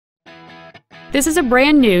This is a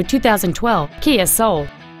brand new 2012 Kia Soul.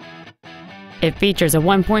 It features a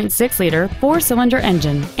 1.6-liter four-cylinder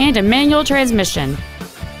engine and a manual transmission.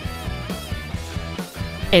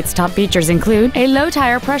 Its top features include a low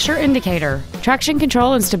tire pressure indicator, traction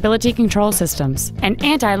control and stability control systems, an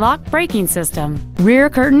anti-lock braking system, rear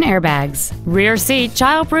curtain airbags, rear seat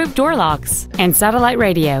child-proof door locks, and satellite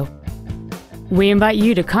radio. We invite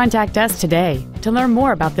you to contact us today to learn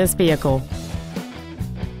more about this vehicle.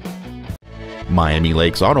 Miami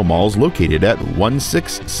Lakes Automall is located at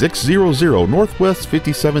 16600 Northwest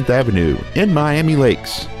 57th Avenue in Miami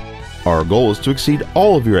Lakes. Our goal is to exceed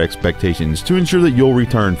all of your expectations to ensure that you'll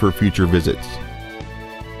return for future visits.